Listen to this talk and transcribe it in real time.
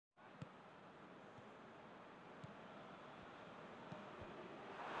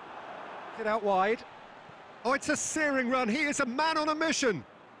It out wide. Oh, it's a searing run. He is a man on a mission.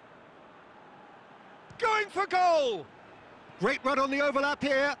 Going for goal! Great run on the overlap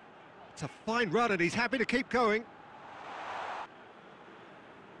here. It's a fine run and he's happy to keep going.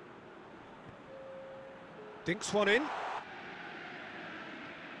 Dinks one in.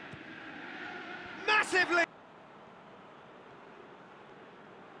 Massively!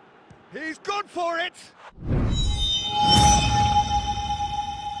 He's gone for it!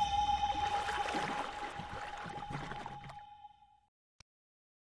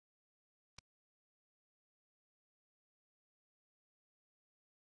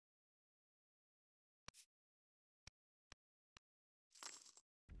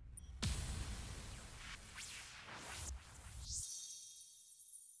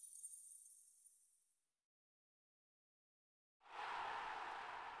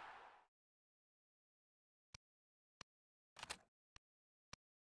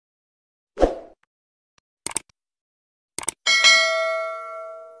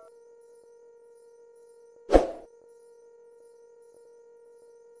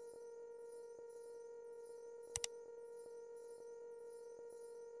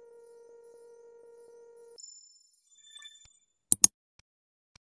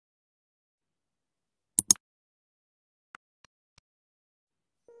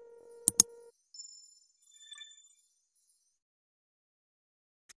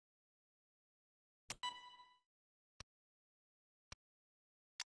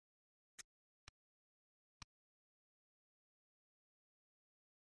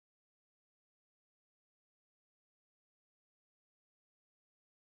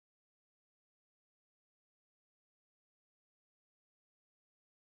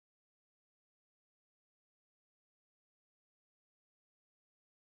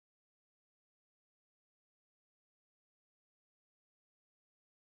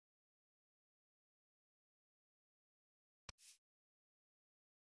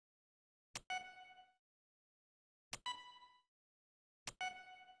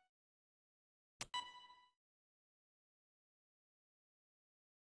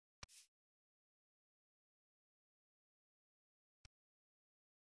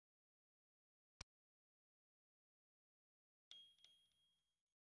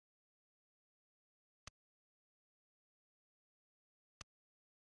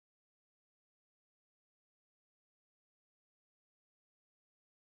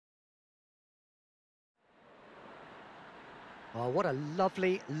 Oh, what a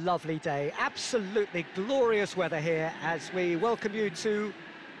lovely, lovely day. Absolutely glorious weather here as we welcome you to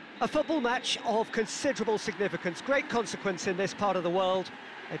a football match of considerable significance, great consequence in this part of the world.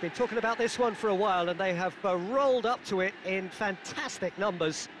 They've been talking about this one for a while and they have rolled up to it in fantastic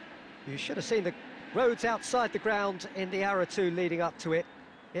numbers. You should have seen the roads outside the ground in the hour or two leading up to it.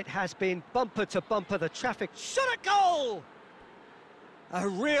 It has been bumper to bumper, the traffic shot at goal! A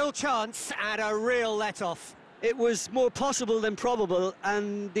real chance and a real let-off. It was more possible than probable,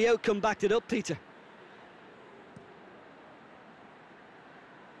 and the outcome backed it up, Peter.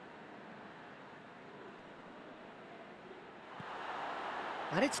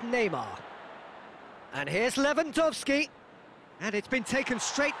 And it's Neymar. And here's Lewandowski. And it's been taken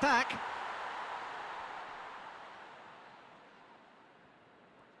straight back.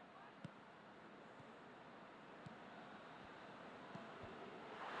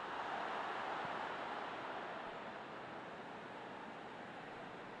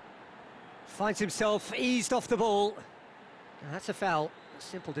 Finds himself eased off the ball. Now that's a foul. A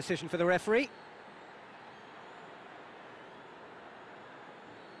simple decision for the referee.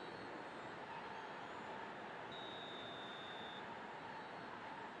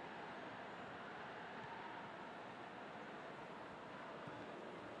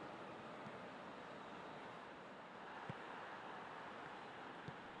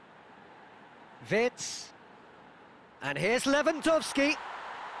 Wits. And here's Lewandowski.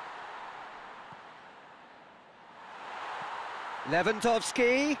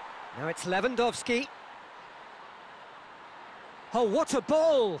 Lewandowski. Now it's Lewandowski. Oh, what a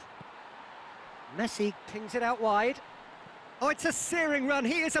ball! Messi pings it out wide. Oh, it's a searing run.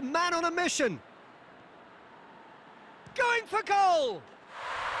 He is a man on a mission. Going for goal!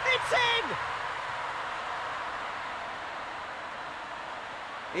 It's in!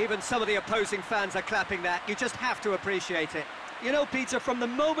 Even some of the opposing fans are clapping that. You just have to appreciate it. You know, Peter, from the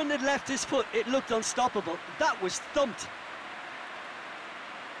moment it left his foot, it looked unstoppable. That was thumped.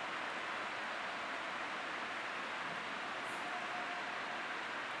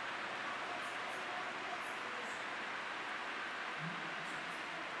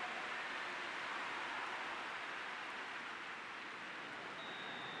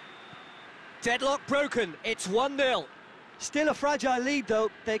 Deadlock broken, it's 1-0. Still a fragile lead, though.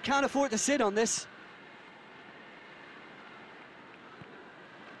 They can't afford to sit on this.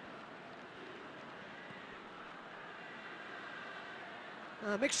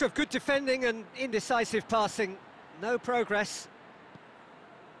 A mixture of good defending and indecisive passing. No progress.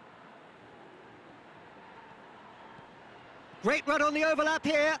 Great run on the overlap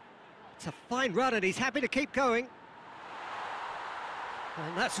here. It's a fine run and he's happy to keep going.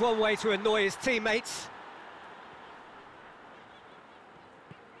 And that's one way to annoy his teammates.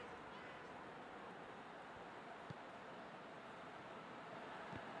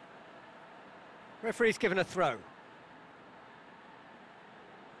 Referee's given a throw.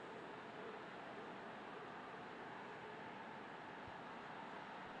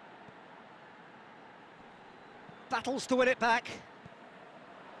 Battles to win it back.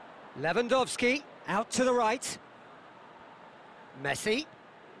 Lewandowski out to the right. Messi.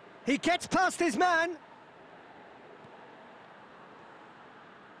 He gets past his man.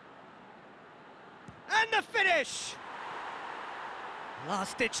 And the finish!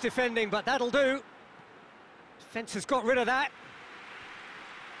 Last-ditch defending, but that'll do. Defence has got rid of that.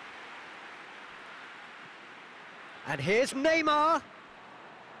 And here's Neymar.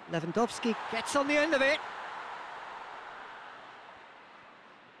 Lewandowski gets on the end of it.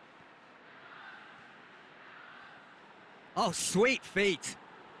 Oh, sweet feet.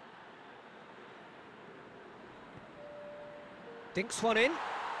 Dinks one in.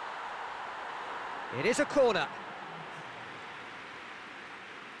 It is a corner.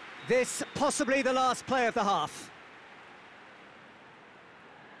 This possibly the last play of the half.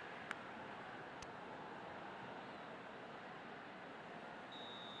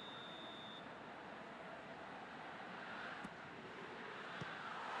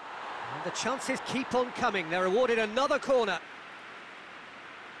 And the chances keep on coming. They're awarded another corner.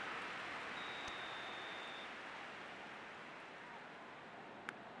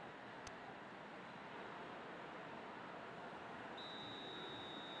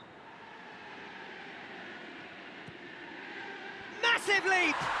 Massive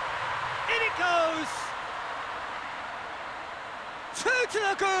leap! In it goes! Two to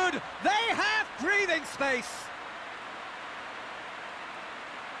the good! They have breathing space!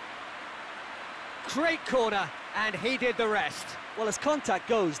 Great corner, and he did the rest. Well, as contact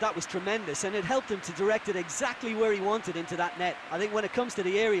goes, that was tremendous, and it helped him to direct it exactly where he wanted into that net. I think when it comes to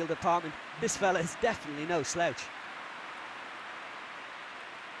the aerial department, this fella is definitely no slouch.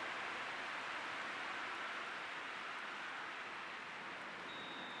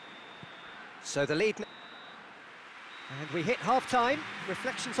 So the lead... And we hit half-time.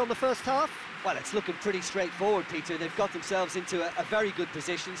 Reflections on the first half? Well, it's looking pretty straightforward, Peter. They've got themselves into a very good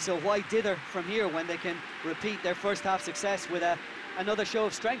position, so why dither from here when they can repeat their first half success with another show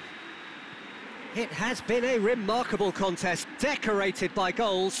of strength? It has been a remarkable contest, decorated by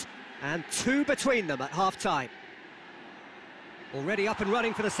goals, and two between them at half-time. Already up and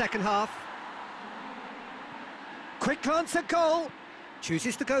running for the second half. Quick glance at goal.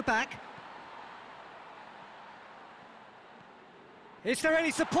 Chooses to go back. Is there any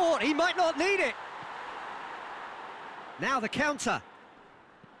support? He might not need it. Now the counter.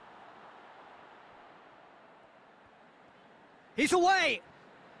 He's away.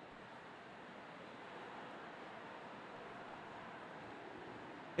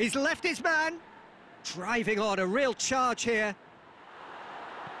 He's left his man. Driving on, a real charge here.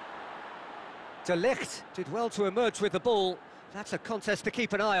 De Ligt did well to emerge with the ball. That's a contest to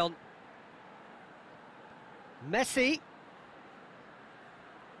keep an eye on. Messi.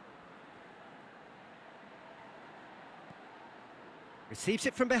 Receives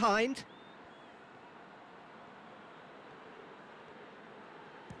it from behind.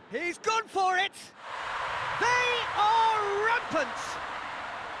 He's gone for it! They are rampant!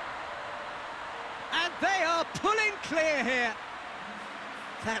 And they are pulling clear here.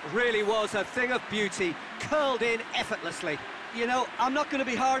 That really was a thing of beauty, curled in effortlessly. You know, I'm not going to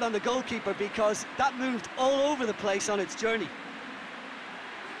be hard on the goalkeeper because that moved all over the place on its journey.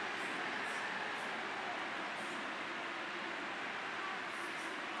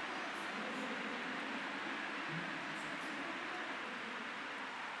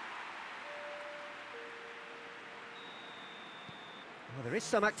 Well, there is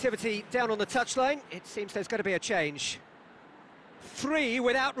some activity down on the touchline. It seems there's going to be a change. 3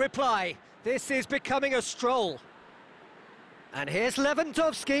 without reply. This is becoming a stroll. And here's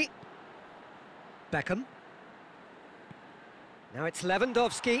Lewandowski. Beckham. Now it's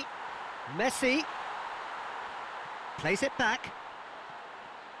Lewandowski. Messi. Plays it back.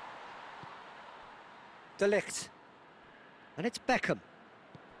 De Ligt. And it's Beckham.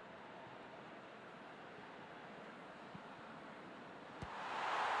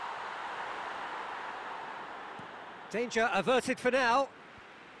 Danger averted for now.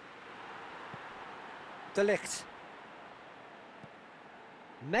 De Ligt.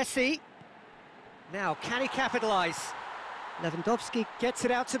 Messi. Now, can he capitalise? Lewandowski gets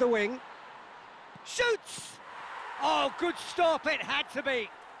it out to the wing. Shoots! Oh, good stop, it had to be.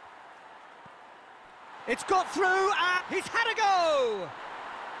 It's got through, and he's had a go!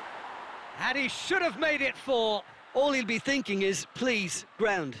 And he should have made it 4. All he'll be thinking is, please,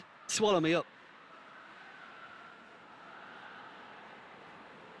 ground, swallow me up.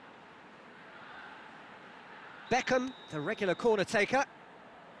 Beckham, the regular corner taker.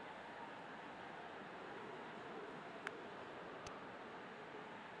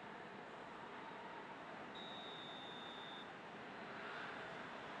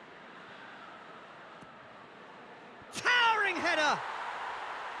 Towering header!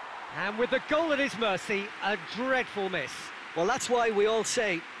 And with the goal at his mercy, a dreadful miss. Well, that's why we all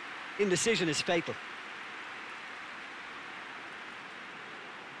say indecision is fatal.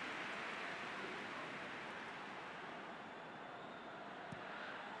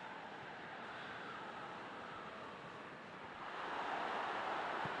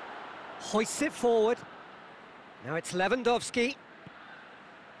 Hoists it forward. Now it's Lewandowski.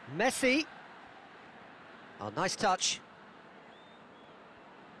 Messi. Oh, nice touch.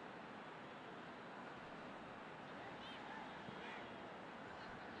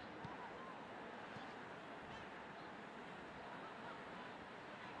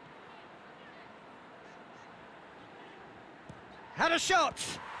 Had a shot.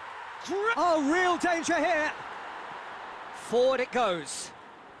 Oh, real danger here. Forward it goes.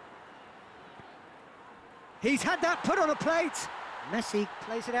 He's had that put on a plate. Messi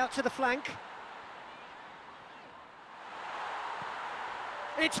plays it out to the flank.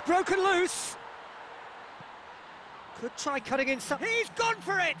 It's broken loose. Could try cutting in some. He's gone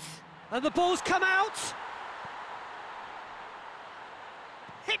for it. And the ball's come out.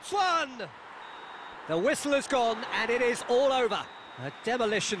 Hits one. The whistle has gone and it is all over. A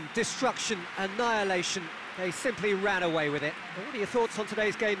demolition, destruction, annihilation. They simply ran away with it. What are your thoughts on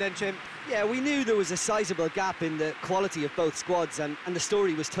today's game then, Jim? Yeah, we knew there was a sizable gap in the quality of both squads, and the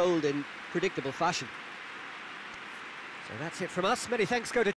story was told in predictable fashion. So that's it from us. Many thanks go to